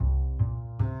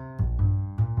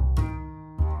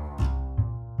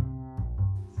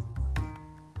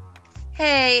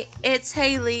Hey, it's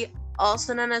Haley,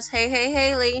 also known as Hey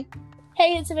Haley.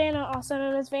 Hey, it's Savannah, also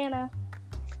known as Vanna.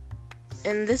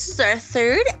 And this is our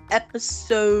third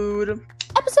episode.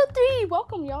 Episode 3!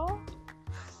 Welcome, y'all.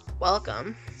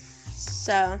 Welcome.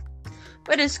 So,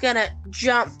 we're just gonna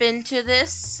jump into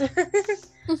this.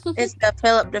 It's the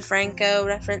Philip DeFranco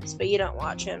reference, but you don't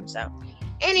watch him, so.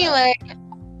 Anyway,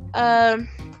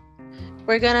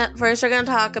 we're gonna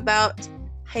talk about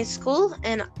high school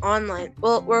and online.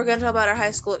 Well, we're gonna talk about our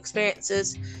high school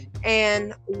experiences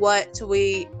and what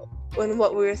we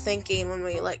were thinking when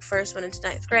we first went into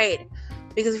 9th grade.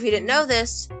 Because if you didn't know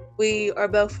this, we are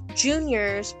both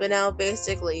juniors, but now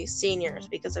basically seniors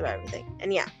because of everything.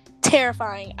 And yeah,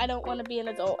 terrifying. I don't want to be an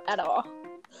adult at all.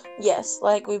 Yes,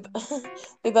 we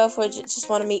both would just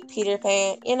want to meet Peter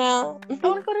Pan, you know. I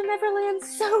want to go to Neverland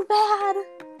so bad.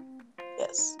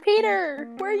 Yes. Peter,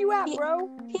 where are you at, bro?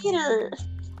 Peter.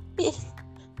 The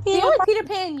only Peter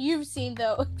Pan you've seen,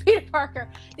 though, Peter Parker.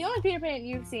 The only Peter Pan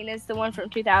you've seen is the one from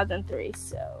 2003.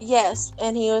 So. Yes,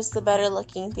 and he was the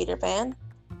better-looking Peter Pan.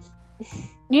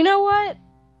 You know what?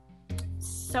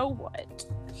 So what?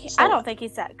 I don't think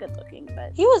he's that good-looking,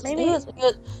 but he was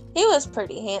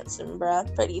pretty handsome,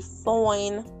 bruh. Pretty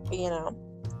fine, you know.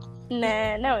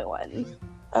 Nah, no, he wasn't.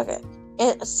 Okay,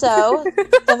 so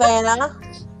Savannah.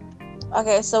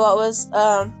 Okay, so what was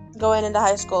going into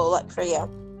high school like for you?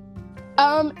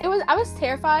 I was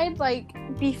terrified,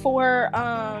 before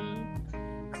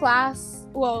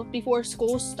before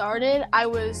school started. I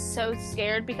was so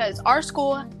scared because our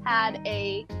school has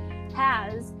a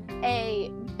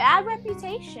bad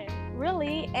reputation,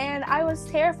 really, and I was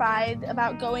terrified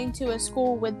about going to a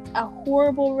school with a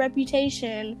horrible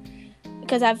reputation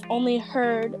because I've only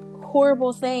heard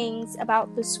horrible things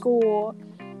about the school.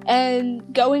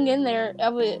 And going in there,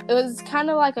 it was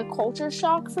kind of like a culture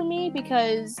shock for me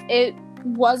because it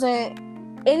wasn't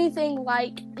anything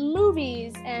like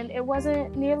movies, and it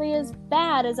wasn't nearly as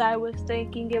bad as I was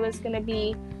thinking it was going to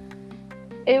be.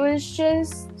 It was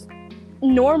just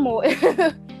normal.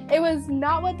 It was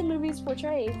not what the movies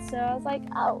portrayed, so I was like,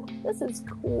 oh, this is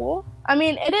cool. I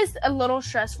mean, it is a little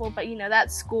stressful, but,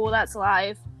 that's school, that's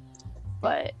life.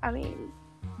 But, I mean...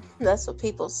 That's what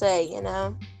people say, you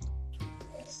know?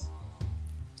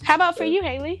 How about for you,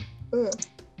 Haley?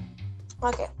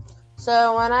 Okay.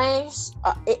 So when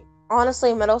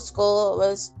honestly, middle school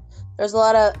there's a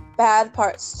lot of bad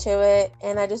parts to it,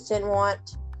 and I just didn't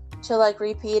want to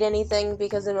repeat anything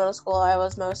because in middle school I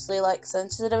was mostly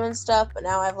sensitive and stuff, but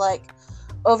now I've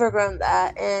overgrown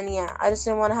that, and yeah, I just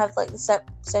didn't want to have the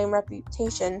same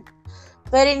reputation.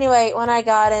 But anyway, when I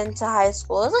got into high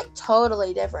school, it was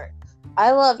totally different.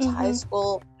 I loved high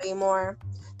school way more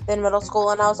than middle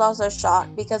school, and I was also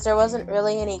shocked because there wasn't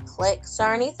really any cliques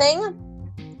or anything.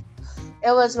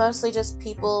 It was mostly just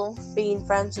people being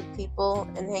friends with people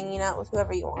and hanging out with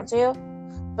whoever you want to.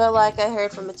 But I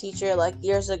heard from a teacher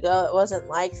years ago, it wasn't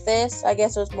like this. I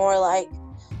guess it was more like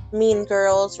Mean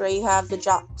Girls, where you have the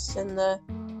jocks and the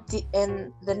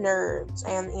nerds,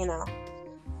 and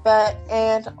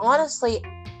and honestly,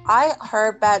 I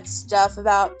heard bad stuff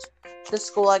about the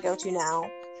school I go to now.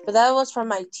 But that was from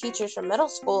my teachers from middle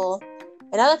school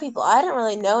and other people. I didn't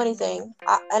really know anything.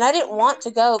 And I didn't want to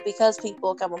go because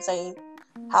people kept on saying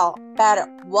how bad it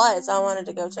was. I wanted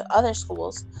to go to other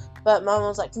schools. But Mom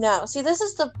was like, no. See, this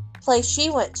is the place she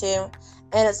went to.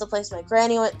 And it's the place my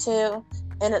granny went to.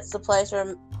 And it's the place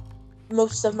where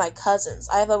most of my cousins.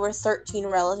 I have over 13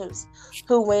 relatives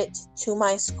who went to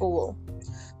my school.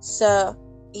 So,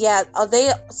 yeah,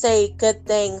 they say good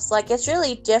things. It's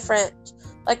really different.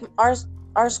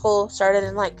 Our school started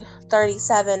in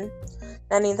 1937,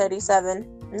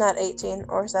 not 18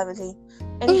 or 17.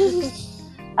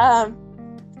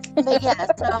 But yeah,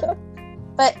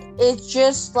 but it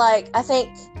just I think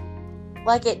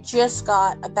it just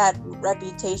got a bad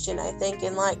reputation, I think,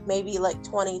 in maybe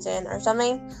 2010 or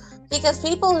something, because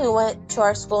people who went to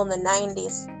our school in the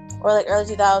 90s or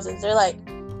early 2000s, they're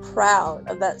proud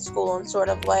of that school in sort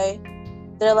of way.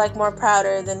 They're more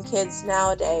prouder than kids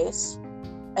nowadays.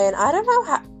 And I don't know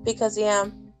how, because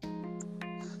of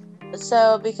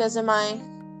my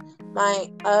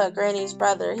granny's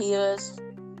brother, he was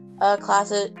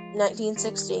class of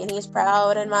 1960, and he's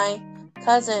proud, and my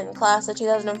cousin, class of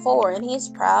 2004, and he's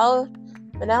proud.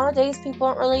 But nowadays, people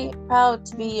aren't really proud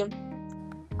to be,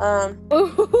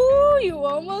 Ooh, you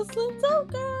almost slipped out,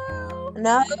 girl.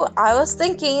 No, I was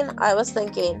thinking.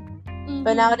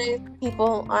 But nowadays,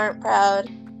 people aren't proud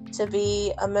to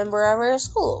be a member of our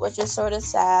school, which is sort of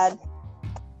sad.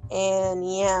 And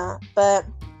yeah, but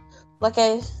like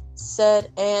I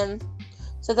said, and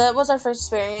so that was our first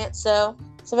experience. So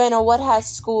Savannah, what has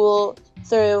school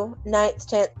through 9th,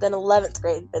 10th, and 11th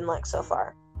grade been like so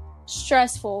far?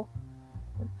 Stressful.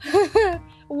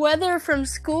 Whether from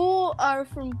school or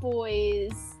from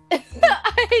boys. I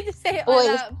hate to say it Boys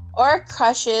like that. or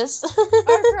crushes.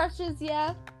 Or crushes,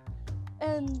 yeah.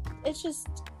 And it's just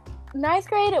 9th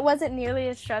grade, it wasn't nearly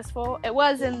as stressful. It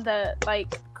was in the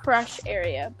like crush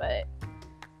area, but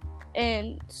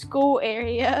in school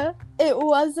area it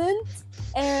wasn't.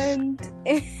 And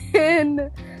in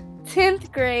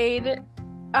 10th grade,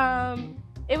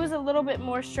 it was a little bit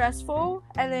more stressful.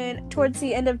 And then towards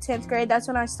the end of 10th grade, that's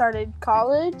when I started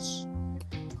college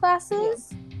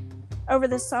classes over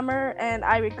the summer, and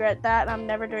I regret that. I'm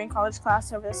never doing college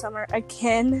class over the summer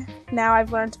again. Now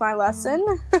I've learned my lesson.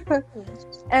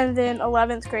 And then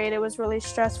 11th grade, it was really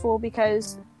stressful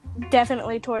because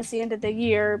definitely towards the end of the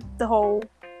year, the whole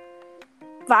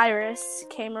virus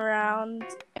came around,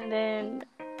 and then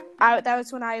that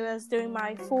was when I was doing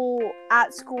my full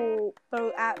at school,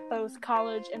 both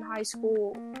college and high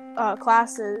school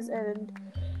classes, and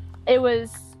it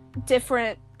was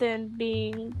different than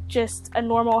being just a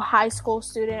normal high school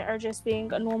student or just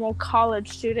being a normal college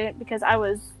student, because I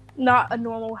was not a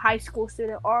normal high school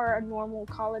student or a normal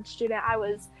college student. I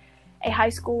was a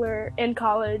high schooler in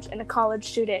college and a college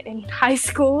student in high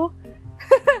school,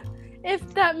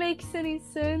 if that makes any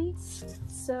sense.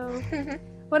 So,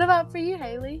 what about for you,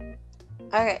 Haley?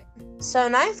 Okay, so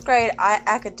 9th grade, I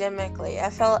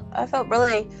felt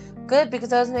really good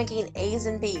because I was making A's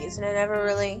and B's, and I never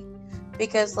really,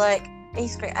 because like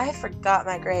 8th grade, I forgot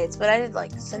my grades, but I did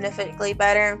like significantly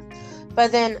better.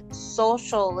 But then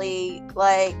socially,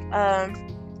 like,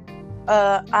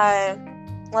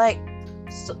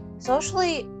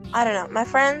 socially, I don't know, my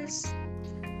friends,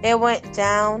 it went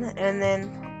down and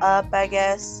then up, I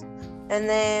guess. And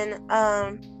then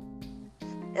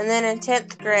in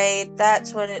 10th grade,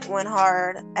 that's when it went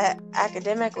hard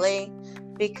academically,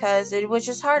 because it was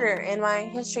just harder. And my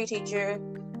history teacher,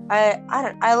 I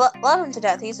love him to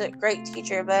death. He's a great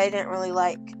teacher, but I didn't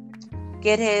really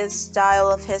get his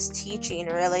style of his teaching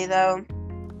really though.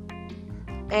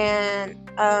 And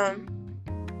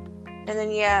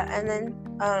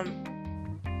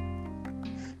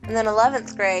then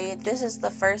 11th grade, this is the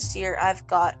first year I've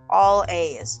got all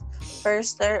A's.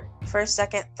 First,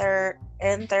 second, third,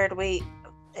 and third week.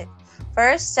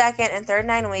 First, second, and third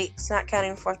 9 weeks, not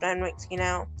counting fourth 9 weeks,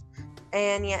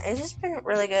 And yeah, it's just been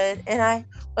really good. And I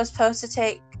was supposed to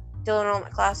take dual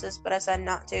enrollment classes, but I said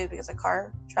not to because of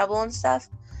car trouble and stuff.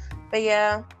 But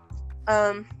yeah.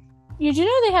 You do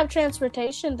know they have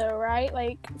transportation though, right?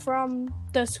 Like from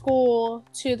the school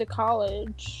to the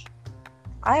college.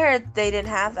 I heard they didn't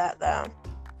have that though.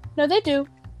 No, they do.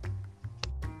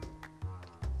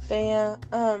 But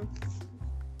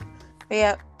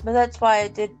that's why I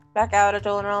did back out of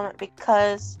dual enrollment,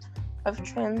 because of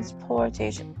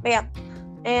transportation. But yeah,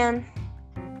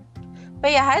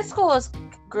 high school was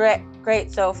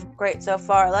great so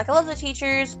far. Like, I love the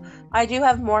teachers. I do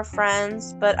have more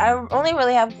friends, but I only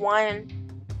really have one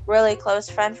really close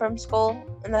friend from school,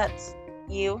 and that's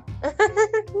you. But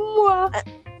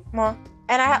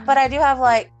I do have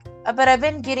but I've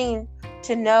been getting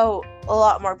to know a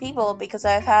lot more people because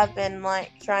I have been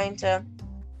trying to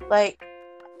I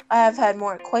have had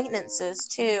more acquaintances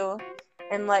too,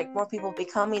 and more people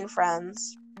becoming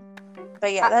friends.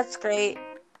 But yeah, that's great.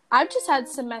 I've just had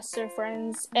semester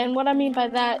friends, and what I mean by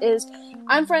that is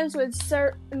I'm friends with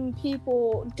certain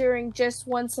people during just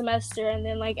one semester, and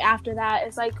then after that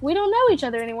it's we don't know each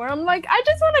other anymore. I'm I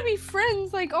just want to be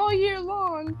friends all year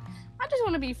long. I just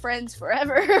want to be friends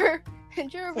forever.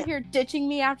 And you're over here ditching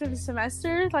me after the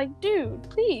semester? Dude,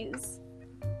 please.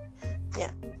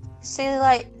 Yeah. See,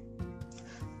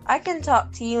 I can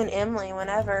talk to you and Emily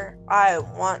whenever I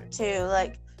want to,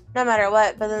 no matter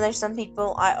what, but then there's some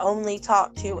people I only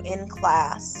talk to in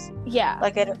class. Yeah.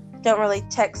 I don't really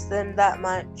text them that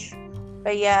much.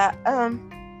 But yeah, and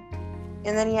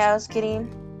then I was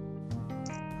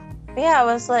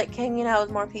hanging out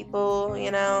with more people,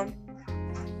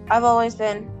 I've always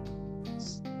been,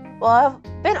 I've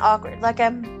been awkward.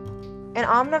 I'm an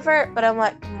omnivert, but I'm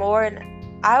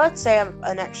I would say I'm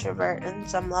an extrovert in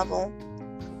some level.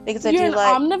 Because You're an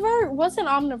omnivert? What's an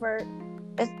omnivert?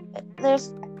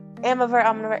 There's ambivert,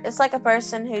 omnivert. It's a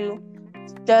person who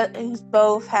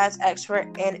both has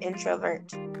extrovert and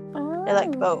introvert. Oh. They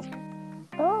both.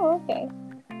 Oh, okay.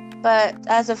 But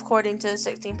as according to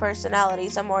 16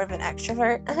 personalities, I'm more of an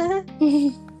extrovert.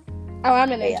 Oh,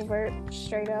 I'm an introvert,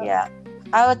 straight up. Yeah.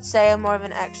 I would say I'm more of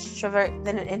an extrovert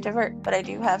than an introvert, but I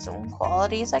do have some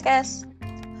qualities, I guess.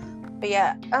 But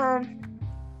yeah,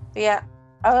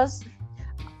 I was,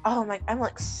 I'm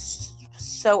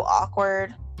so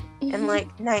awkward. in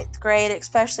like ninth grade,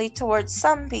 especially towards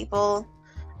some people.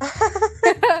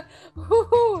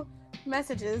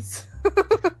 Messages.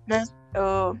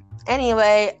 Oh,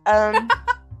 anyway,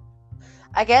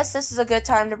 I guess this is a good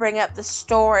time to bring up the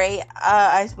story.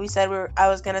 As we said, I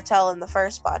was gonna tell in the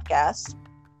first podcast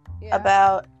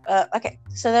about. Okay,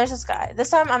 so there's this guy. This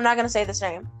time, I'm not gonna say this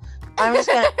name. I'm just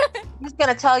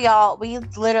gonna tell y'all. We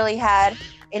literally had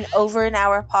over an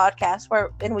hour podcast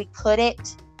and we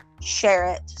couldn't share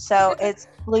it. So it's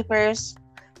bloopers.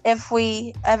 If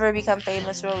we ever become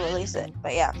famous, we'll release it.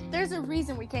 But yeah, there's a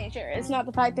reason we can't share it. It's not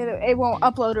the fact that it won't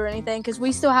upload or anything, because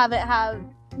we still haven't had.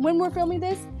 When we're filming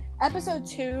this, episode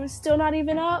 2 is still not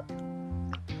even up.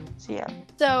 So yeah.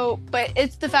 So, but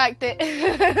it's the fact that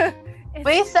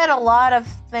we said a lot of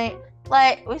things.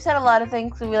 Like we said a lot of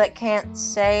things that we like can't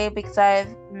say because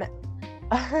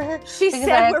she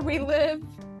said where we live.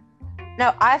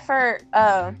 No,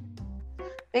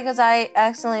 because I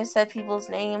accidentally said people's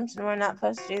names and we're not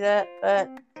supposed to do that. But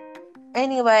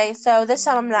anyway, so this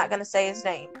time I'm not going to say his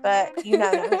name, but you know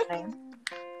his name.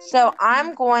 So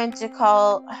I'm going to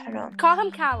call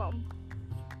him Callum.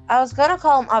 I was going to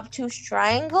call him Obtuse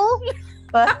Triangle,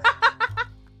 but...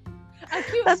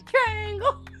 Obtuse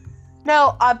Triangle?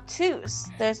 No, Obtuse.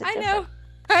 There's a difference.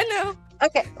 I know.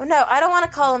 Okay, no, I don't want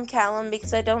to call him Callum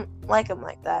because I don't like him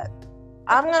like that.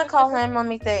 I'm going to call him, let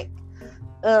me think.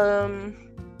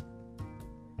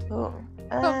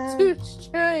 Obtuse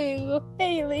Triangle,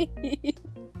 Haley.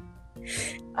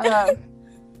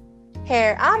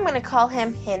 Here, I'm gonna call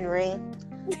him Henry.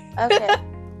 Okay.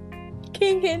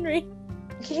 King Henry.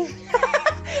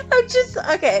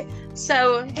 Okay.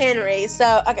 So Henry.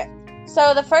 So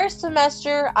the first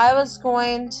semester I was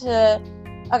going to.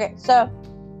 Okay, so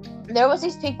there was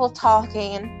these people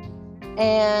talking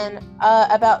and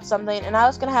about something, and I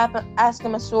was gonna ask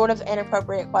him a sort of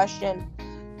inappropriate question,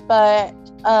 but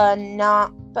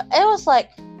not. But it was I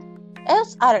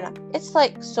don't know. It's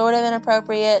like sort of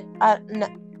inappropriate.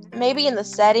 Maybe in the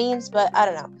settings, but I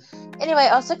don't know. Anyway,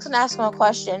 I was fixing to ask him a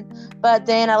question, but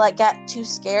then I got too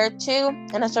scared to,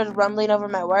 and I started rumbling over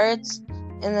my words.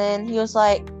 And then he was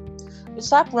like,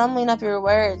 "Stop rumbling up your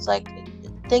words. Like,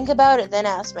 think about it, then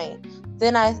ask me."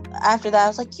 Then after that, I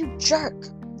was like, "You jerk."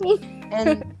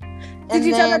 And did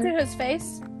you tell that to his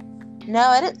face? No,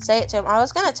 I didn't say it to him. I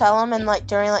was gonna tell him in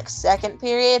during second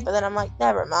period, but then I'm like,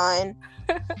 never mind.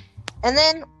 And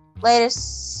then later,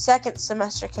 second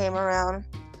semester came around,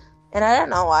 and I don't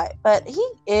know why, but he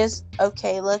is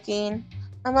okay looking.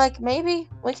 I'm like, maybe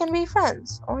we can be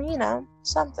friends, or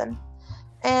something.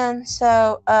 And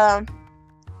so I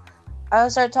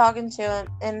started talking to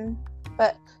him,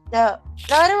 but no,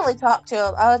 I didn't really talk to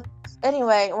him.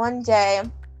 Anyway, one day.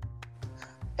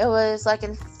 It was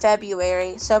in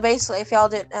February. So basically, if y'all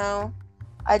didn't know,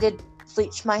 I did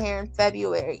bleach my hair in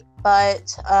February.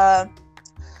 But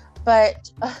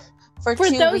for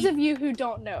those of you who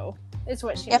don't know, is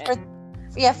what she meant.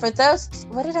 For those.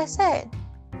 What did I say?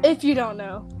 If you don't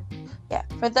know. Yeah,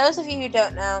 for those of you who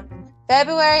don't know,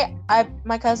 February,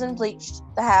 my cousin bleached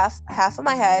the half of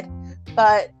my head,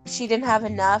 but she didn't have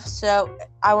enough, so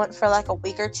I went for a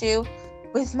week or two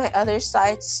with my other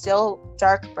side still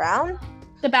dark brown.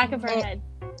 The back of her head.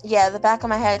 Yeah, the back of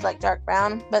my head dark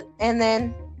brown. And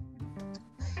then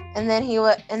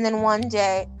one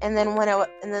day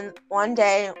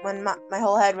when my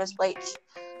whole head was bleached,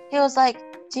 he was like,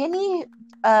 "Didn't you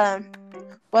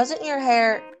wasn't your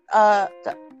hair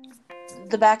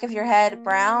the back of your head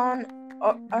brown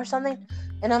or something?"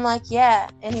 And I'm like, "Yeah."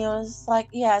 And he was like,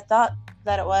 "Yeah, I thought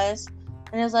that it was."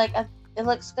 And he was like, "It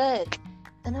looks good."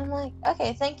 And I'm like,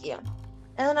 "Okay, thank you."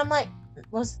 And then I'm like,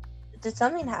 did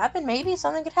something happen? Maybe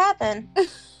something could happen.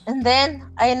 And then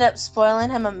I ended up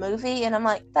spoiling him a movie, and I'm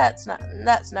like, that's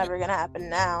never gonna happen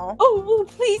now. Oh,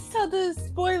 please tell the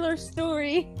spoiler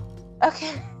story.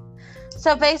 Okay.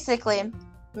 So basically,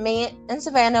 me and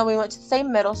Savannah, we went to the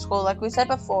same middle school, like we said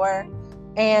before,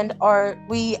 and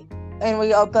we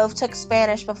all both took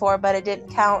Spanish before, but it didn't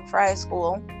count for high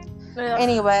school. Ugh.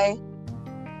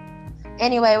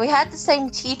 Anyway, we had the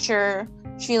same teacher.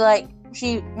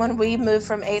 When we moved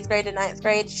from 8th grade to 9th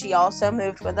grade, she also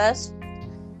moved with us.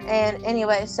 And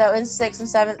anyway, so in 6th and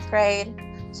 7th grade,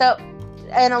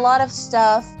 and a lot of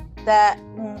stuff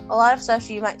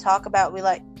she might talk about, we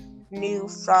knew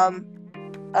from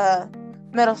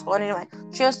middle school. And anyway,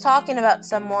 she was talking about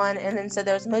someone and then said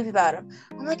there was a movie about him.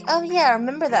 I'm like, oh yeah, I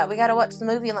remember that. We got to watch the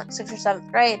movie in 6th or 7th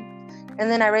grade.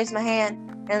 And then I raised my hand,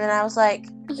 and then I was like,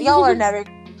 y'all are never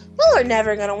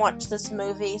gonna watch this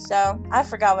movie. So I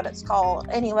forgot what it's called.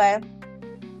 Anyway,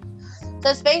 so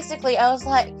it's basically, I was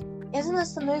like, isn't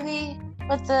this the movie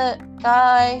with the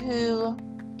guy who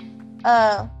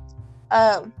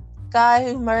guy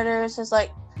who murders his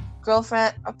like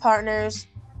girlfriend or partner's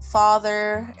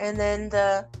father, and then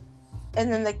the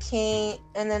king,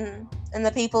 and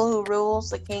the people who rules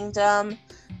the kingdom,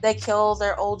 they kill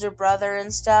their older brother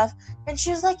and stuff. And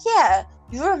she was like, yeah,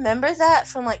 you remember that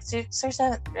from like 6th or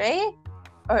 7th grade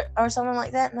or something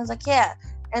like that? And I was like, yeah.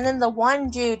 And then the one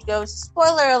dude goes,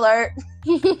 spoiler alert.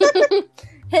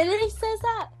 Henry says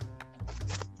that?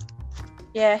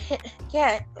 Yeah,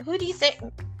 who do you think?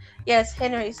 Yes,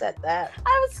 Henry said that.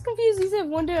 I was confused. He said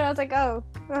one dude. I was like, oh,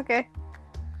 okay.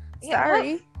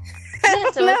 Sorry.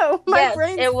 Yes, No, my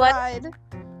brain's fried.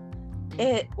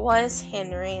 It was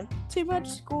Henry. Too much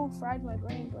school fried my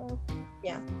brain, bro.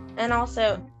 Yeah. And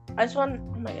also, oh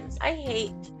my goodness, I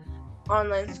hate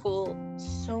online school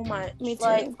so much. Me too.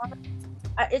 Like,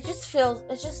 it's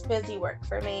just busy work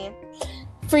for me.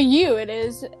 For you, it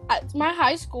is. My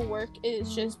high school work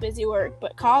is just busy work,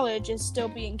 but college is still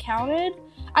being counted.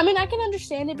 I mean, I can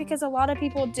understand it because a lot of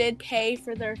people did pay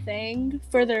for their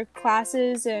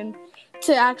classes, and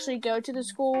to actually go to the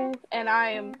school, and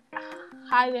I am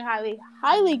highly, highly,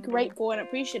 highly grateful and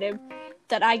appreciative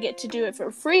that I get to do it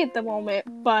for free at the moment,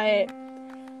 but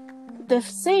at the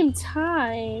same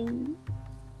time,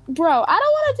 bro, I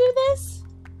don't want to do this.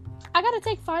 I gotta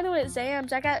take final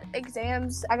exams. I got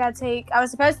exams I gotta take. I was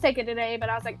supposed to take it today, but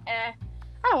I was like, I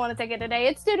don't want to take it today.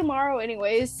 It's due tomorrow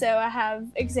anyways, so I have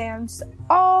exams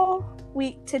all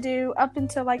week to do up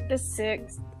until like the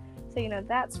 6th. So,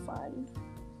 that's fun.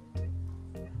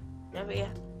 Oh, yeah.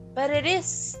 But it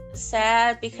is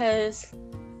sad because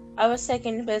I was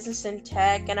taking business and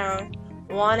tech, and I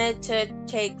wanted to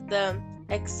take the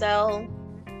Excel.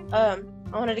 I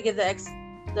wanted to get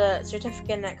the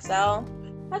certificate in Excel.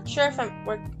 Not sure if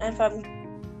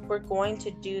we're going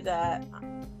to do that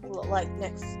like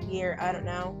next year. I don't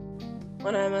know,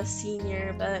 when I'm a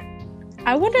senior. But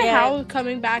I wonder how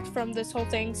coming back from this whole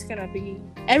thing's gonna be.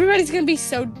 Everybody's gonna be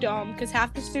so dumb because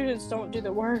half the students don't do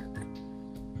the work.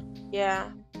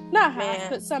 Yeah. Not half,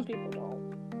 but some people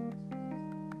don't.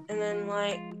 And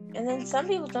then some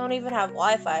people don't even have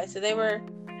Wi-Fi, so they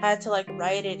had to like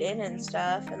write it in and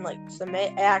stuff, and like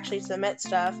submit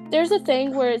stuff. There's a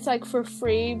thing where it's like for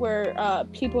free, where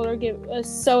people are giving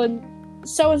so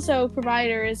and so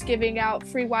provider is giving out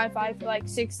free Wi-Fi for like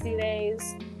 60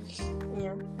 days.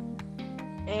 Yeah.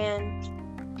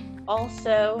 And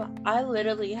also, I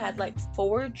literally had like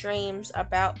 4 dreams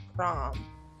about prom.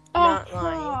 Not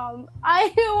lying. Prom!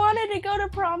 I wanted to go to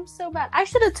prom so bad. I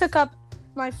should have took up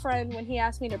my friend when he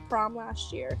asked me to prom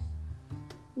last year.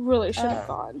 Really should have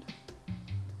gone.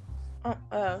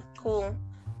 Oh, cool.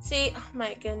 See, oh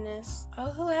my goodness. Oh,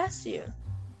 who asked you?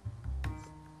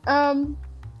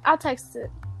 I'll text it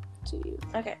to you.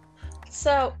 Okay.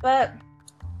 So, but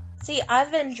see,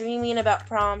 I've been dreaming about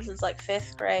prom since like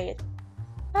 5th grade.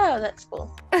 Oh, that's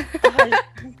cool.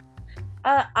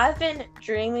 I've been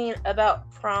dreaming about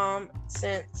prom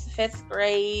since 5th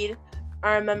grade.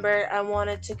 I remember I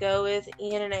wanted to go with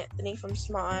Ian and Anthony from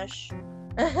Smosh.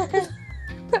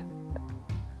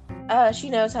 She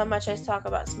knows how much I talk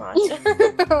about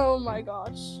Smosh. Oh my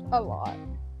gosh, a lot.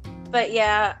 But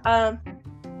yeah,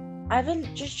 I've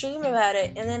been just dreaming about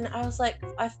it, and then I was like,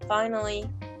 I finally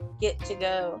get to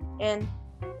go. And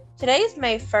today's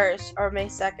May 1st or May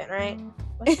 2nd, right?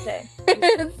 What's today?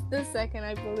 It's the 2nd,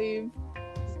 I believe.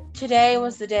 Today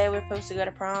was the day we were supposed to go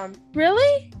to prom.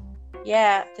 Really?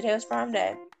 Yeah, today was prom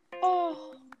day.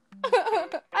 Oh,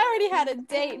 I already had a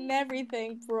date and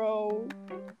everything, bro.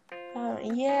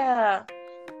 Yeah.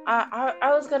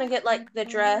 I was gonna get like the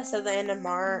dress at the end of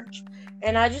March,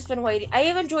 and I just been waiting. I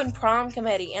even joined prom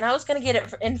committee, and I was gonna get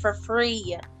it in for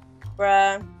free,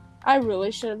 bruh. I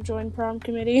really should have joined prom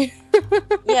committee.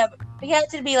 Yeah, but we had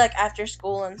to be like after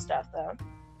school and stuff though.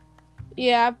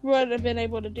 Yeah, I wouldn't have been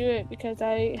able to do it because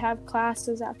I have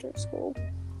classes after school.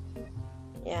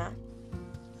 Yeah.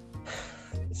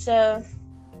 So,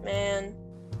 man,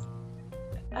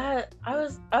 I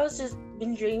was just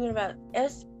been dreaming about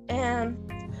it,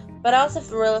 but I also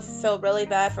feel really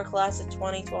bad for class of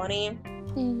 2020.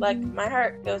 Mm-hmm. Like, my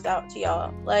heart goes out to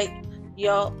y'all. Like,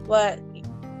 y'all,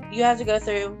 you have to go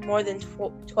through more than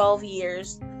 12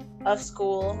 years of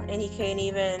school, and you can't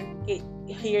even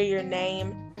hear your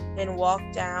name and walk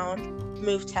down,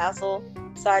 move tassel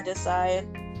side to side.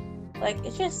 Like,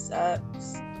 it just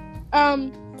sucks. I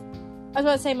was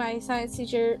about to say my science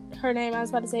teacher, her name, I was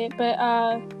about to say it, but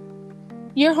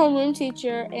your homeroom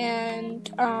teacher and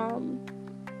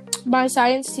my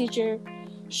science teacher,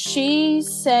 she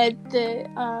said that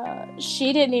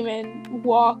she didn't even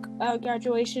walk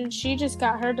graduation. She just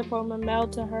got her diploma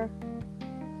mailed to her.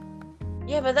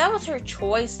 Yeah, but that was her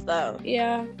choice, though.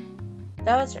 Yeah.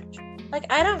 That was her choice. Like,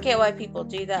 I don't get why people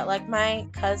do that. Like, my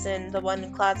cousin, the one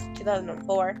in class of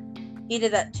 2004, he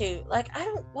did that too. Like,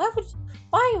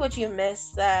 why would you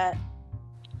miss that?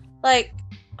 Like,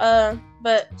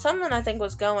 but something I think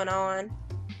was going on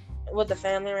with the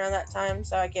family around that time,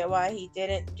 so I get why he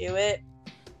didn't do it.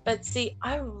 But see,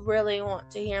 I really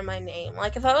want to hear my name.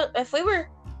 Like, if I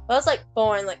was like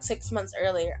born like 6 months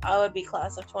earlier, I would be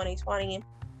class of 2020.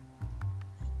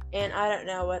 And I don't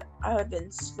know what I would have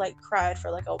been like cried for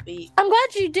like a week. I'm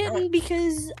glad you didn't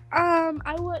because I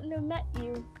wouldn't have met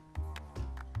you.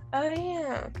 Oh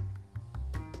yeah.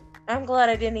 I'm glad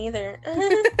I didn't either.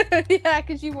 Yeah,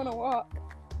 because you want to walk.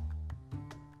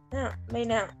 No, me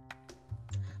now.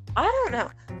 I don't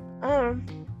know.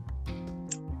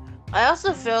 I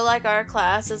also feel like our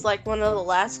class is like one of the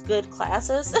last good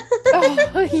classes.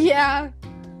 Oh yeah.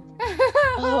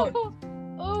 Oh.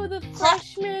 Oh, the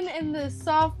freshmen and the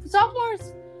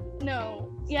sophomores. No,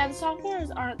 yeah, the sophomores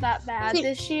aren't that bad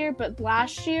this year, but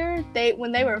last year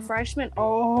when they were freshmen.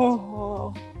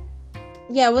 Oh.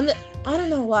 Yeah, I don't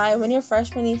know why. When you're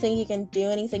freshman, you think you can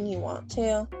do anything you want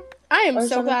to. I am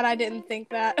so glad I didn't think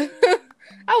that.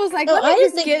 I was like, let me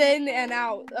just get in and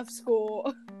out of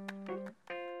school.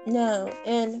 No,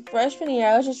 in freshman year,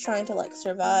 I was just trying to like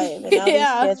survive, and now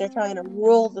these kids are trying to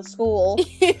rule the school.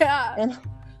 Yeah. And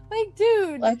like,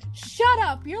 dude, shut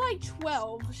up. You're like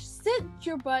 12. Sit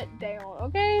your butt down,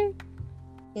 okay?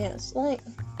 Yes, like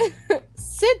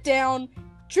sit down,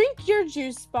 drink your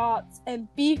juice spots, and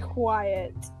be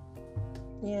quiet.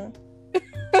 Yeah.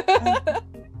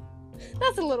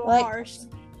 That's a little harsh.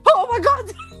 Oh my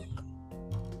god!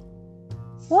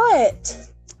 What?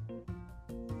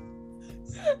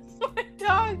 My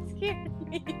dog scared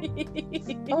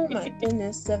me. Oh my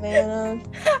goodness, Savannah.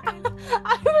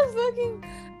 I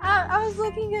was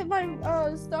looking at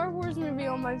my Star Wars movie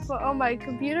on my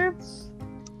computer,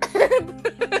 and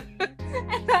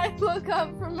I look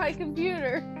up from my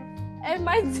computer, and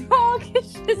my dog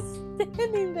is just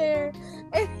standing there,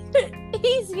 and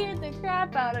he scared the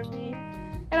crap out of me,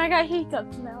 and I got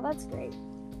hiccups now. That's great.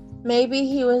 Maybe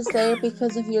he was there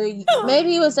because of your.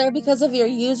 Maybe he was there because of your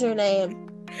username.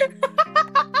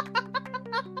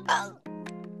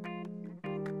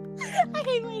 I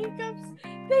hate my hiccups.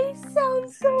 They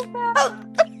sound so bad.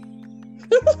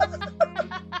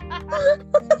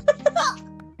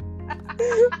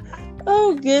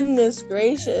 Oh goodness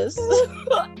gracious.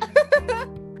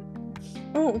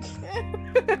 Oh.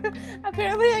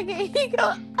 Apparently I get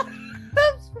hiccups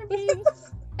for being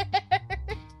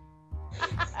scared.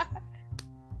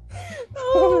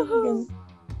 Oh.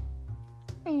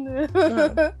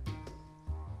 No.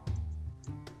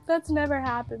 That's never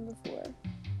happened before.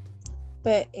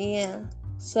 But yeah,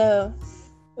 so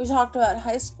we talked about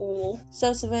high school.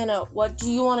 So Savannah, what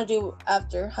do you want to do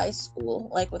after high school,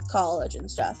 like with college and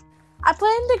stuff? I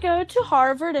plan to go to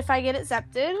Harvard if I get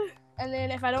accepted. And then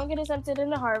if I don't get accepted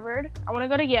into Harvard, I want to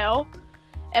go to Yale.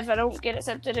 If I don't get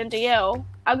accepted into Yale,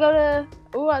 I'll go to...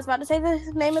 Ooh, I was about to say the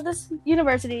name of this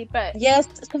university, but... Yes,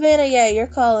 Savannah, yeah, you're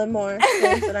calling more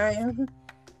things than I am.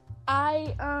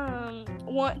 I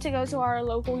want to go to our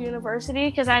local university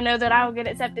because I know that I will get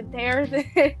accepted there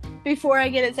before I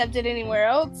get accepted anywhere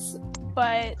else.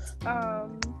 But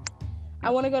I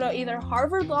want to go to either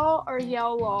Harvard Law or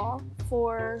Yale Law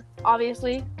for,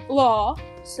 obviously, law.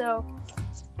 So,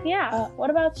 yeah. What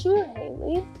about you,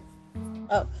 Haley?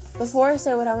 Oh, before I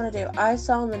say what I want to do, I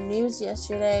saw on the news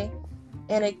yesterday,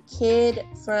 and a kid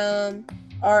from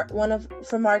our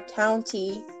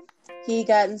county, he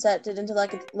got accepted into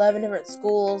like 11 different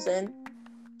schools, and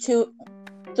he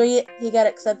got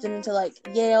accepted into like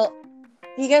Yale.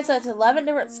 He got accepted to 11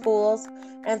 different schools,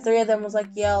 and 3 of them was like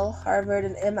Yale, Harvard,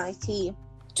 and MIT.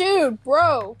 Dude,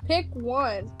 bro, pick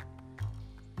one.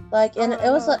 Like, and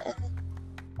it was like,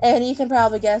 and you can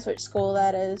probably guess which school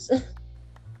that is.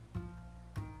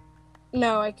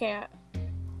 No, I can't.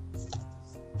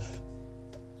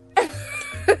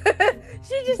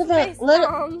 She just face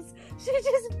palms. She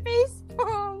just face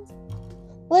palms.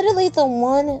 Literally the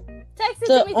one. Text it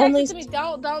to me.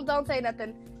 Don't say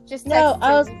nothing. Just text it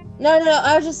to me.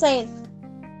 I was just saying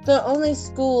the only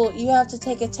school you have to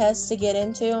take a test to get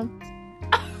into.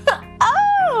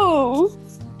 Oh.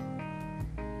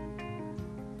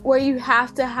 Where you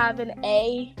have to have an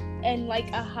A and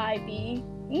like a high B.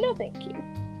 No, thank you.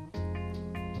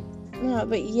 No,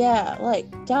 but yeah, like,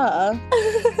 duh.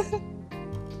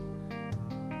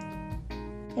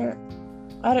 Here,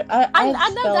 I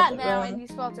know that now, wrong. And you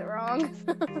spelled it wrong.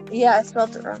 Yeah, I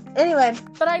spelled it wrong. Anyway.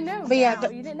 But I know. But now.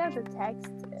 You didn't have to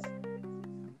text it.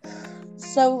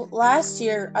 So last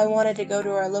year, I wanted to go to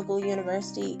our local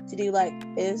university to do like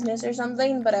business or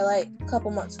something, but a couple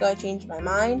months ago, I changed my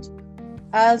mind.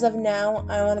 as of now,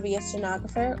 I want to be a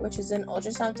stenographer, which is an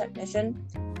ultrasound technician,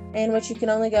 in which you can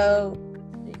only go,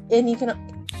 and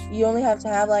you only have to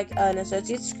have like an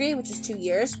associate's degree, which is 2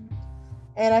 years,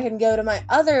 and I can go to my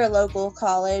other local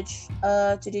college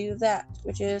to do that,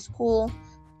 which is cool.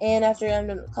 And after I'm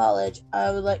done with college, I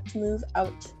would like to move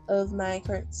out of my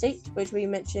current state, which we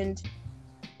mentioned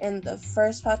in the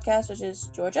first podcast, which is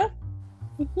Georgia.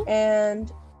 Mhm.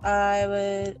 And I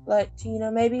would like to,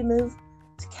 maybe move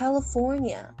to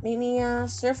California. Meet me a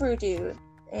surfer dude.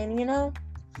 And,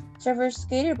 surfer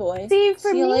skater boy. See,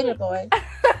 for you me, later, boy.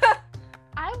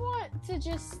 I want to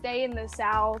just stay in the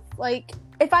South. Like,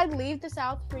 if I leave the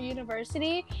South for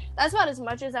university, that's about as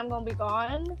much as I'm going to be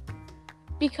gone.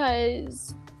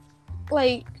 Because,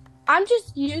 like, I'm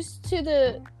just used to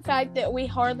the fact that we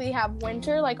hardly have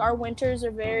winter. Like, our winters are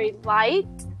very light,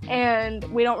 and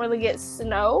we don't really get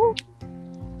snow.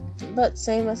 But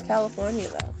same as California,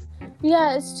 though.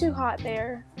 Yeah, it's too hot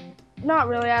there. Not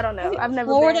really, I don't know. I've never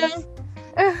Florida? been.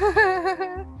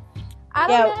 I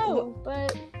don't know,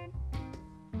 but...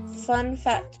 Fun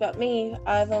fact about me,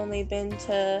 I've only been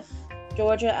to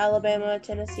Georgia, Alabama,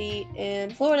 Tennessee,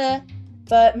 and Florida.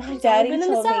 But my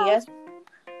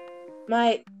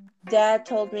dad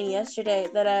told me yesterday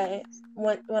that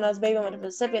when I was a baby, I went to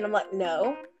Mississippi, and I'm like,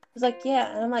 no. He's like,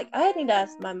 yeah. And I'm like, I need to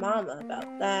ask my mama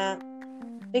about that.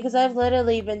 Because I've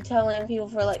literally been telling people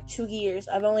for like 2 years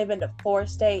I've only been to 4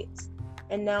 states.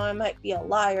 And now I might be a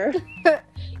liar.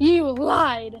 You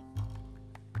lied.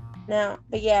 No,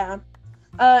 but yeah.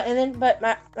 But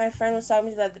my friend was talking to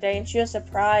me the other day, and she was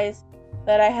surprised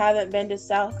that I haven't been to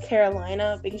South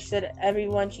Carolina, because she said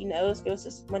everyone she knows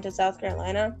went to South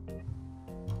Carolina.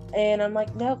 And I'm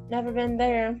like, nope, never been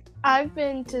there. I've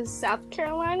been to South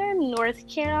Carolina, North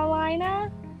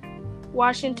Carolina,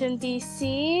 Washington,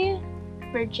 D.C.,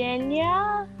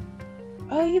 Virginia.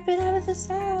 Oh, you've been out of the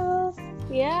South.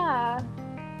 Yeah.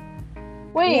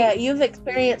 Wait. Yeah, you've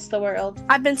experienced the world.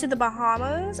 I've been to the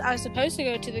Bahamas. I was supposed to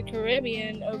go to the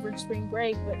Caribbean over spring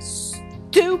break, but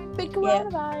stupid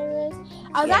coronavirus. Yeah.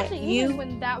 I was even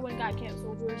when that one got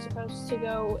canceled, we were supposed to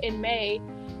go in May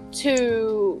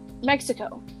to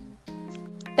Mexico.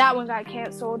 That one got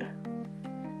canceled.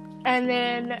 And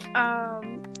then,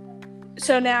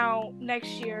 so now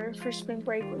next year for spring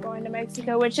break, we're going to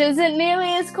Mexico, which isn't nearly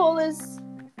as cool as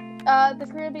the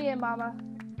Caribbean, mama.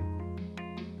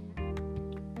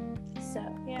 So,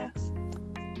 yeah.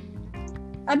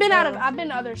 I've been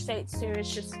to other states too.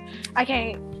 It's just, I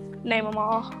can't name them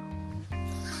all.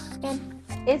 And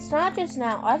it's not just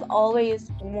now. I've always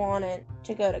wanted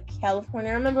to go to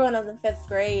California. I remember when I was in 5th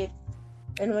grade,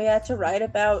 and we had to write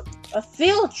about a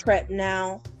field trip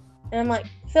now. And I'm like,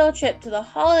 field trip to the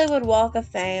Hollywood Walk of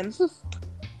Fame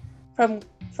from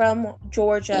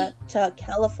Georgia to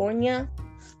California.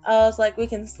 I was like, we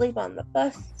can sleep on the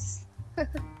bus.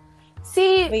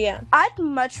 See, but yeah. I'd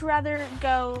much rather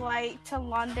go like to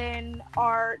London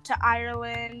or to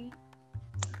Ireland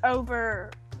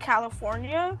over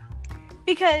California,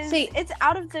 because it's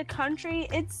out of the country.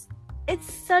 It's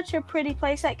such a pretty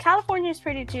place. Like, California is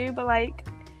pretty too, but like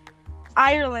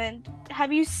Ireland,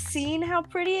 have you seen how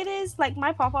pretty it is? Like,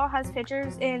 my papa has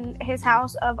pictures in his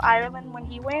house of Ireland when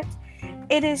he went.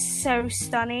 It is so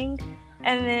stunning.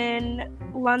 And then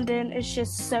London is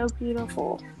just so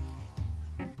beautiful.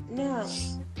 No,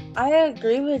 I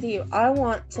agree with you. I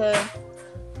want to.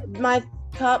 My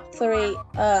top three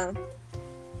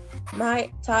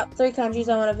countries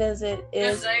I want to visit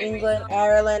is England,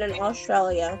 Ireland, and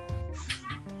Australia.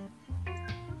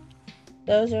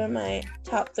 Those are my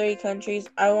top 3 countries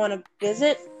I want to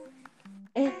visit,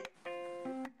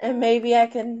 and maybe I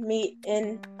can meet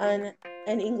an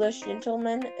English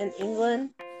gentleman in England.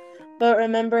 But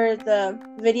remember the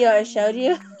video I showed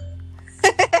you?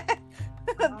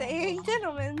 They ain't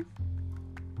gentlemen.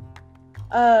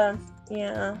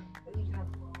 Yeah.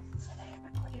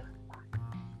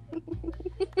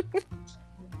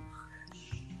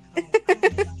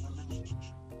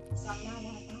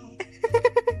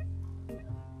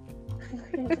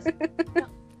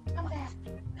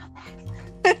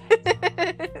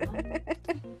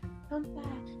 Come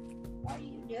back. What are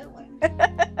you doing?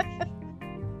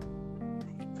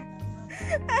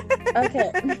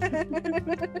 Okay.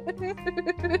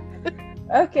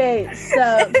 Okay,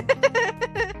 so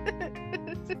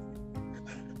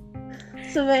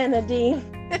Savannah, do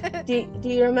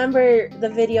you remember the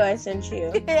video I sent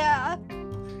you? Yeah.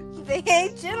 They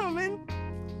ain't gentlemen.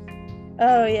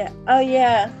 Oh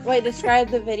yeah. Wait, describe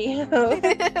the video.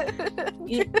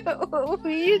 You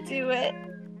do it.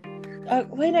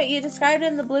 Wait, no, you described it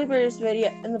in the bloopers video.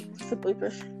 In the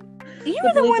bloopers. You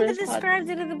were the one that described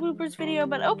it in the bloopers video,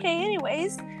 but okay,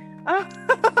 anyways.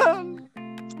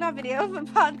 Not video, but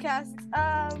podcast.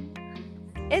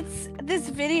 It's this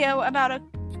video about a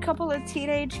couple of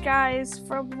teenage guys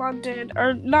from London,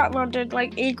 or not London,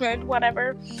 like England,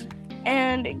 whatever.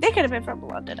 And they could have been from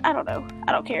London. I don't know.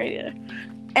 I don't care either.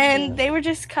 And they were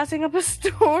just cussing up a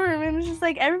storm, and it's just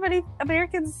like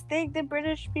Americans think that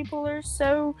British people are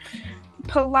so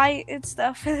polite and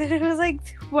stuff, and it was like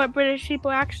what British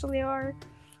people actually are.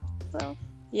 So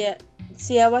yeah.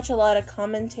 See, I watch a lot of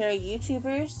commentary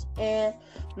YouTubers, and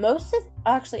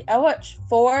I watch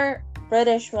 4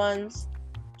 British ones,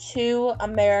 2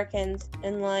 Americans,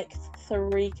 and like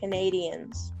 3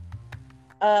 Canadians.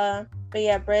 But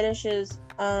yeah, British is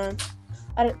so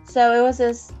it was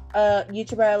this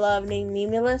YouTuber I love named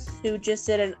Memulus who just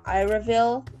did an eye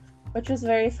reveal, which was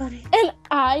very funny. An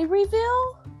eye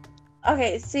reveal?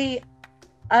 Okay, see,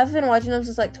 I've been watching him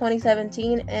since like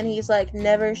 2017, and he's like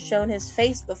never shown his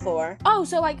face before. Oh,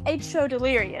 so like H-Show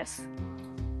Delirious.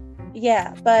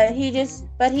 Yeah, but he does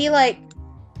do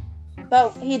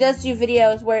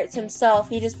videos where it's himself.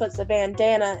 He just puts a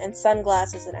bandana and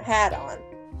sunglasses and a hat on.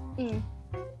 Mm.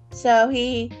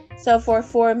 So for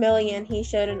 4 million, he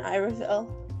showed an eye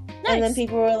reveal. Nice. And then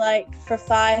people were like, for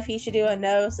 5, he should do a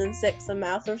nose, and 6, a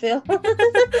mouth reveal.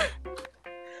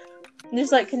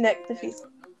 Just like connect the pieces.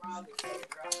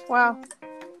 Wow.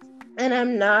 And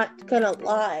I'm not gonna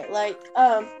lie, like,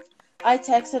 I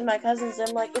texted my cousins, and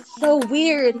I'm like, it's so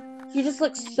weird. You just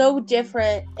look so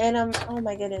different, and oh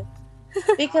my goodness.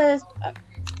 Because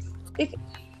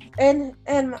and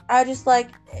I just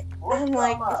like, I'm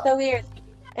like, it's so weird.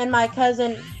 And my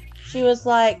cousin, she was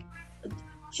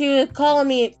calling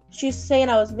me, she was saying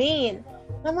I was mean.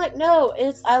 I'm like, no,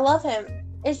 I love him.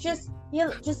 It's just,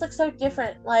 you just look so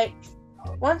different. Like,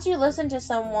 once you listen to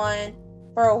someone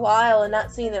for a while and not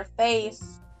seeing their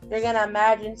face, you're gonna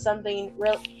imagine something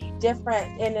real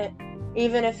different in it.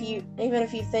 Even if you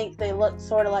think they look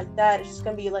sort of like that, it's just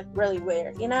gonna be like really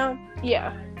weird, you know?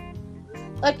 Yeah.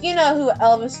 Like, you know who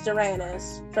Elvis Duran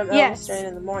is from Elvis Duran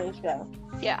in the Morning Show.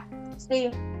 Yeah. See,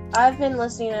 I've been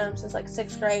listening to him since like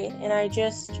 6th grade, and I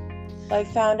just like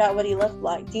found out what he looked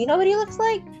like. Do you know what he looks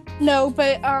like? No,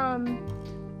 but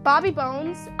Bobby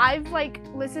Bones, I've like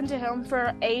listened to him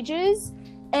for ages,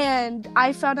 and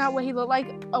I found out what he looked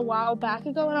like a while back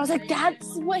ago, and I was like,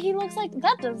 that's what he looks like?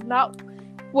 That doesn't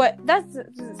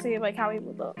seem like how he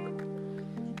would look.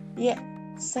 Yeah.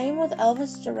 Same with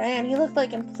Elvis Duran. He looked like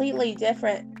completely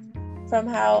different from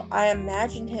how I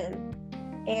imagined him.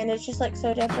 And it's just like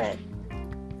so different.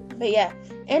 But yeah.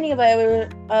 Anyway,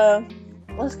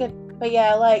 but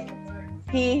yeah, like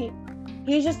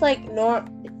he's just like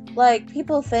like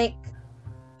people think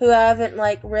who haven't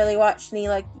like really watched any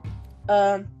like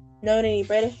known any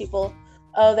British people,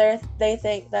 they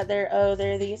think that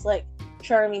they're these like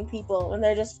charming people, and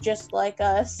they're just like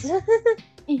us.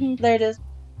 Mm-hmm. They're just,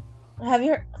 have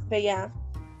you heard? But yeah,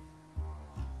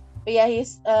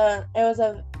 he's it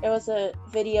was a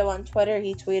video on Twitter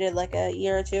he tweeted like a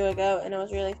year or 2 ago, and it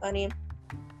was really funny.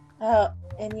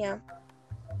 And yeah,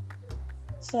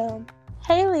 so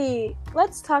Haley,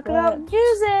 let's talk about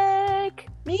music.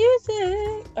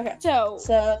 Okay, so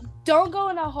don't go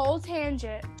on a whole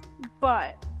tangent,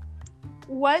 but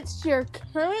what's your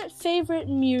current favorite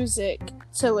music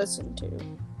to listen to?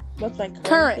 What's my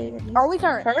current favorite music? Only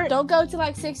current. Don't go to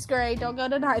like 6th grade. Don't go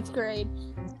to 9th grade.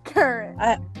 Current.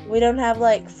 We don't have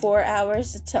like 4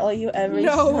 hours to tell you every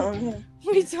song.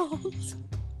 We don't.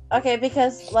 Okay,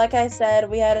 because like I said,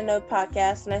 we had a no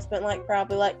podcast, and I spent like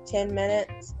probably like 10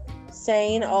 minutes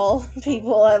saying all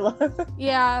people I love.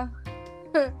 Yeah.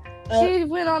 She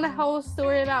went on a whole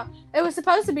story about, it was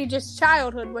supposed to be just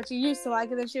childhood, what you used to like,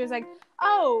 and then she was like,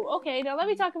 oh, okay, now let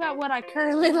me talk about what I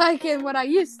currently like and what I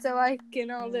used to like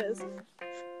and all this.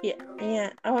 Yeah,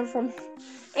 I went from...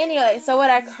 Anyway, so what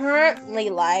I currently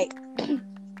like...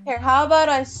 Here, how about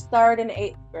I start in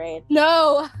 8th grade?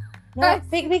 No, because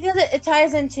it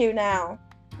ties into now.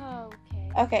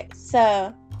 Okay. Okay,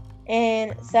 so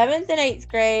in 7th and 8th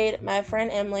grade, my friend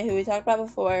Emily, who we talked about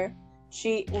before,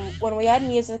 when we had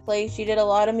Musical.ly, she did a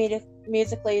lot of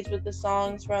Musical.lys with the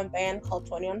songs from a band called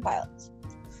 21 Pilots.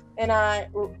 And I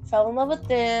fell in love with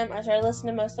them. I started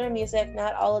listening to most of their music,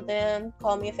 not all of them.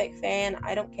 Call me a fake fan,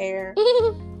 I don't care.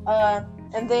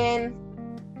 And then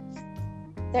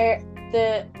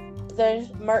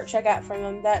there's merch I got from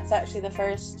them. That's actually the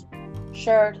first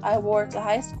shirt I wore to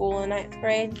high school in 9th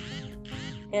grade.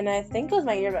 And I think it was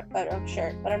my yearbook photo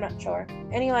shirt, but I'm not sure.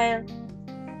 Anyway,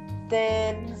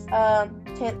 then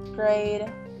 10th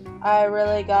grade, I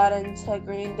really got into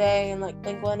Green Day and like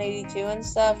Blink-182 and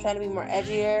stuff, trying to be more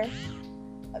edgier.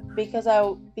 because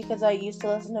I used to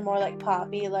listen to more like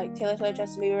poppy, like Taylor Swift,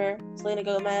 Justin Bieber, Selena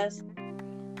Gomez,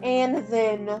 and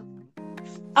then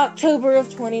October of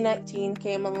 2019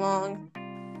 came along,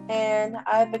 and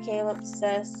I became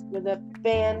obsessed with a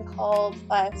band called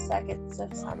 5 Seconds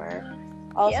of Summer,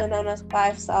 also known as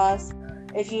 5 Sauce.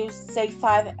 If you say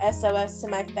 5 SOS to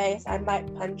my face, I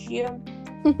might punch you.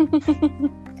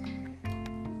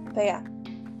 But yeah.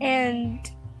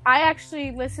 And I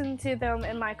actually listened to them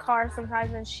in my car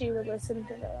sometimes, and she would listen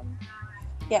to them.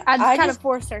 Yeah, I kind of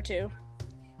forced her to.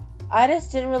 I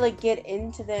just didn't really get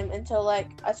into them until, like,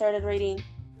 I started reading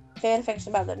fan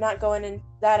fiction about them. Not going in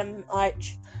that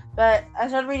much, but I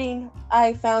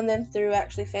found them through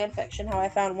actually fan fiction, how I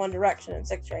found One Direction in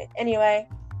 6th grade. Anyway,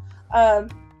 so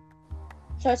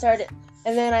I started,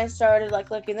 and then I started,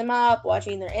 like, looking them up,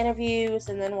 watching their interviews,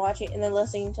 and then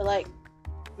listening to, like,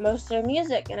 most of their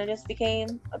music, and I just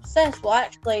became obsessed. Well,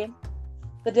 actually,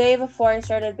 the day before I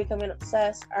started becoming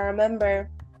obsessed, I remember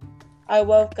I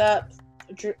woke up,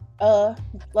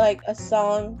 like, a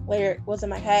song lyric was in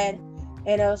my head,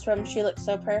 and it was from She Looks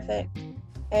So Perfect,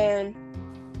 and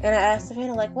I asked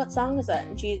Savannah, like, what song is that?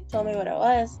 And she told me what it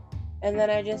was, and then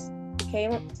I just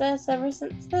became obsessed ever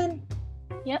since then.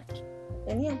 Yep.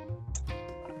 And yeah.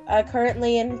 I'm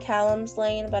currently in Callum's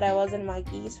Lane, but I was in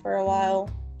Mikey's for a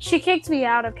while. She kicked me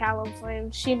out of Callum's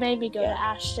Lane. She made me go to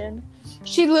Ashton.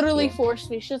 She literally forced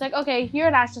me. She was like, okay, you're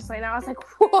at Ashton's Lane. I was like,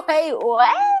 wait,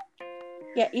 what?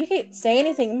 Yeah, you can't say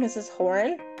anything, Mrs.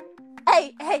 Horn.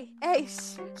 Hey,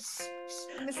 Mrs.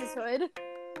 Hood.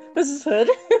 Mrs. Hood?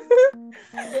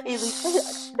 We're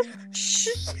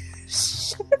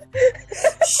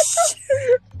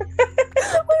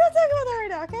not talking about that right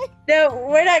now, okay? No,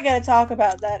 we're not going to talk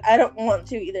about that. I don't want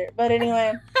to either. But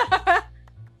anyway.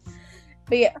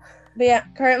 But yeah,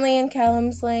 currently in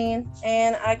Callum's Lane,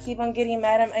 and I keep on getting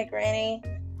mad at my granny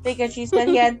because she said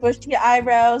he had bushy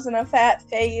eyebrows and a fat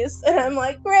face, and I'm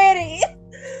like, Granny!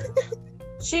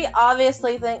 She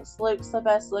obviously thinks Luke's the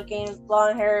best looking,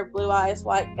 blonde hair, blue eyes,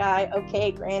 white guy.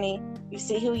 Okay, Granny, you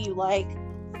see who you like.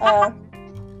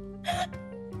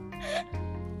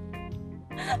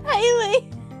 Haley!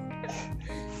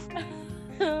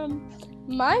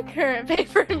 My current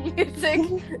favorite music,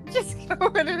 just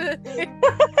going to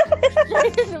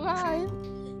mine,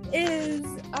 is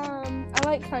I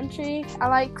like country, I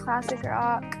like classic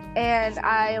rock, and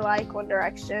I like One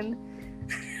Direction,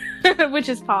 which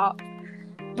is pop.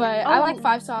 But I like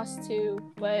 5 Sauce too.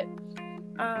 But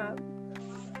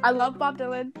I love Bob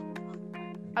Dylan,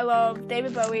 I love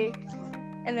David Bowie,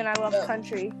 and then I love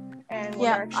country and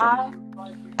One Direction.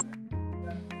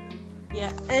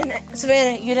 Yeah, and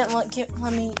Savannah, you didn't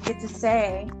let me get to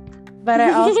say, but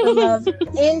I also love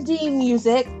indie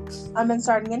music. I've been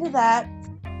starting into that,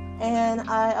 and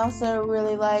I also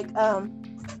really like,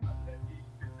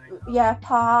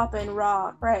 pop and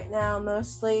rock right now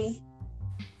mostly,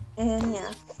 and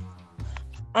yeah,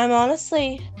 I'm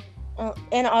honestly,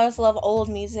 and I also love old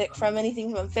music from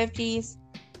anything from 50s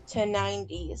to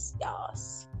 90s,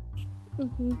 yes.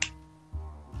 Mm-hmm.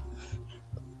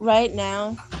 Right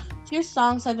now, 2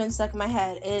 songs have been stuck in my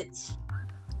head. It's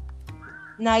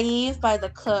Naive by The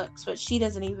Cooks, which she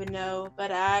doesn't even know,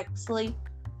 but I actually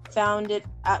found it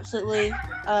absolutely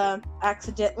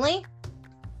accidentally.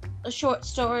 A short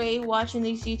story watching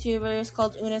these YouTubers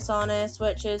called Unisonus,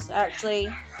 which is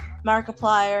actually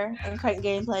Markiplier and Crank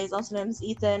Gameplays, also known as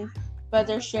Ethan, but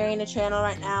they're sharing a channel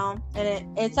right now,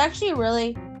 and it's actually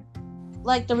really,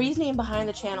 like, the reasoning behind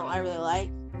the channel I really like,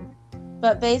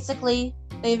 but basically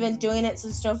they've been doing it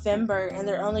since November, and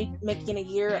they're only making a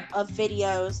year of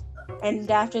videos. And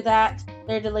after that,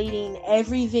 they're deleting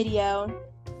every video.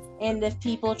 And if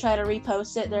people try to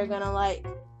repost it, they're gonna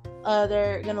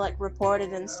report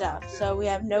it and stuff. So we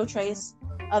have no trace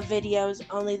of videos,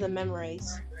 only the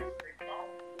memories.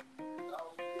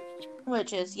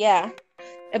 Which is, yeah.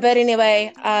 But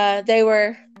anyway, they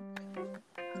were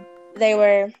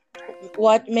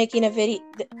making a video.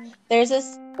 There's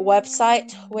this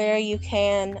website where you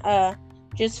can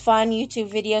just find YouTube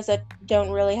videos that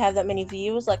don't really have that many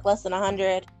views, like less than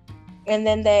 100, and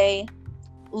then they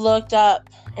looked up,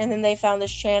 and then they found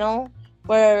this channel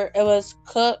where it was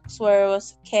Cooks, where it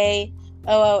was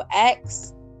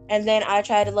Koox, and then I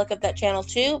tried to look up that channel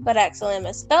too, but accidentally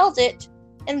misspelled it,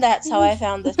 and that's how I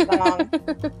found this song.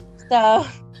 So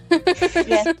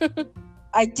yeah,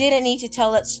 I didn't need to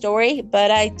tell that story,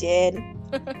 but I did.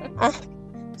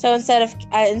 So instead of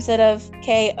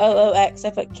Koox, I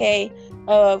put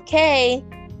Kook,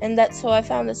 and that's how I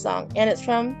found the song. And it's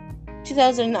from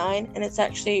 2009, and it's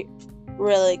actually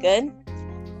really good.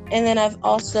 And then I've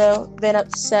also been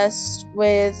obsessed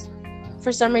with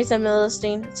for some reason been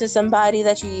listening to somebody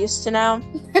that you used to know.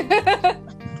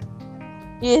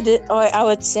 You did, or I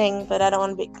would sing, but I don't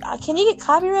want to be. Can you get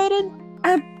copyrighted?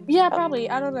 Yeah, probably.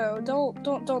 I don't know.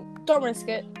 Don't risk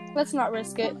it. Let's not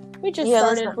risk it. We just Yeah,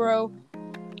 let's started, not. bro.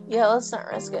 Yeah, let's not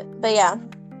risk it. But yeah.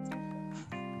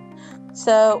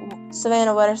 So,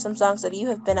 Savannah, what are some songs that you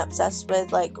have been obsessed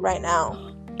with, like, right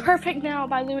now? Perfect Now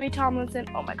by Louis Tomlinson.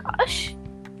 Oh my gosh.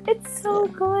 It's so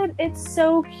good. It's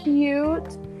so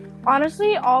cute.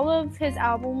 Honestly, all of his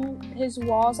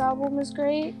Walls album is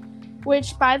great.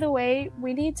 Which, by the way,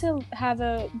 we need to have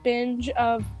a binge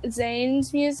of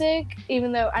Zayn's music,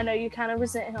 even though I know you kind of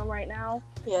resent him right now.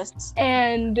 Yes.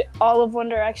 And all of One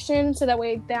Direction, so that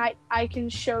way that I can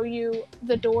show you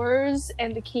The Doors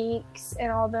and The Kinks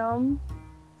and all them.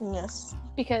 Yes.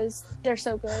 Because they're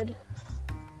so good.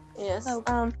 Yes.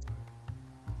 Oh.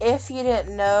 If you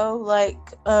didn't know, like,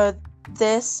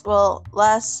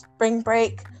 last spring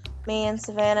break, me and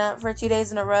Savannah, for 2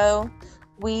 days in a row,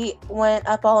 we went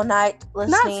up all night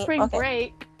listening. Not spring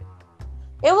break.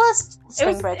 It was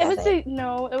spring break. It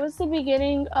was the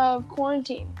beginning of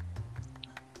quarantine.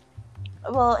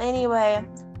 Well, anyway,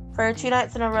 for 2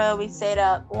 nights in a row, we stayed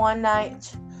up. One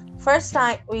night, first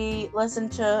night, we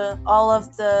listened to all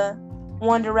of the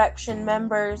One Direction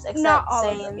members except Not all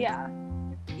Zayn. of them, yeah.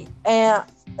 And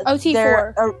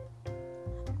OT4.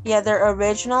 Their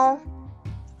original.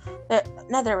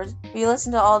 We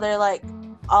listened to all their, like,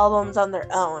 albums on their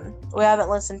own. We haven't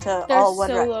listened to all One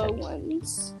Direction. Their solo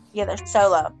ones. Yeah, they're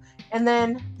solo. And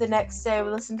then the next day we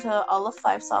listened to all of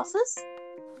Five Sauces.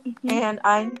 Mm-hmm. And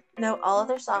I know all of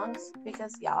their songs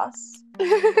because yas.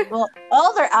 Well,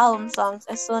 all their album songs,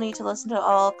 I still need to listen to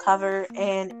all cover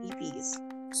and EPs.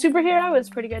 Superhero is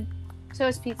pretty good. So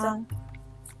is Pizza.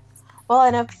 Well,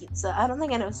 I know Pizza. I don't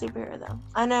think I know Superhero, though.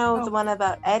 I know the one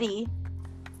about Eddie,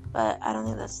 but I don't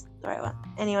think that's the right one.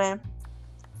 Anyway.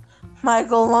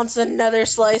 Michael wants another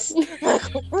slice.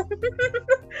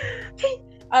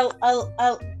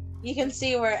 I'll you can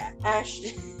see where Ash.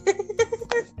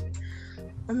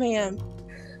 Oh man.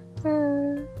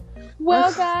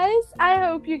 Well, guys, I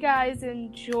hope you guys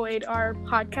enjoyed our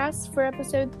podcast for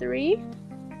episode 3.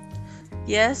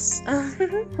 Yes.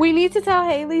 We need to tell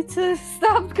Haley to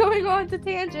stop going on to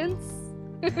tangents.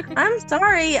 I'm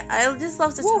sorry. I just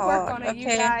love to talk. We'll work on it, you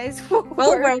guys. We'll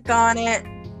work on it.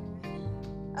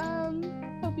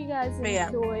 Hope you guys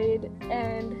enjoyed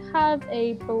and have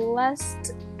a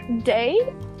blessed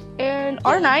day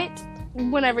or night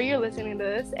whenever you're listening to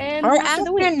this, and or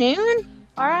afternoon.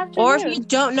 Or if you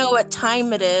don't know what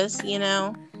time it is, you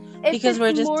know, because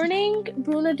we're just morning,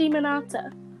 Bruna di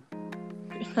Manata.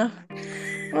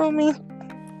 Well, me.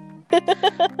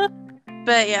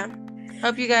 But yeah,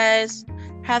 hope you guys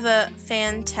have a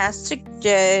fantastic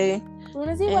day.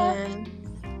 And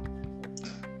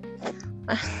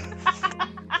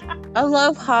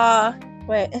aloha.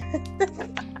 Wait.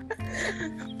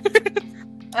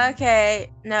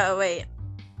 Okay. No, wait.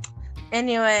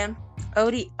 Anyway,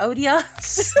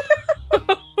 odios.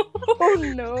 Oh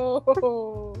no.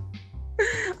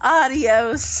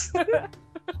 Adios.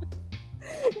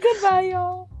 Goodbye,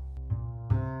 y'all.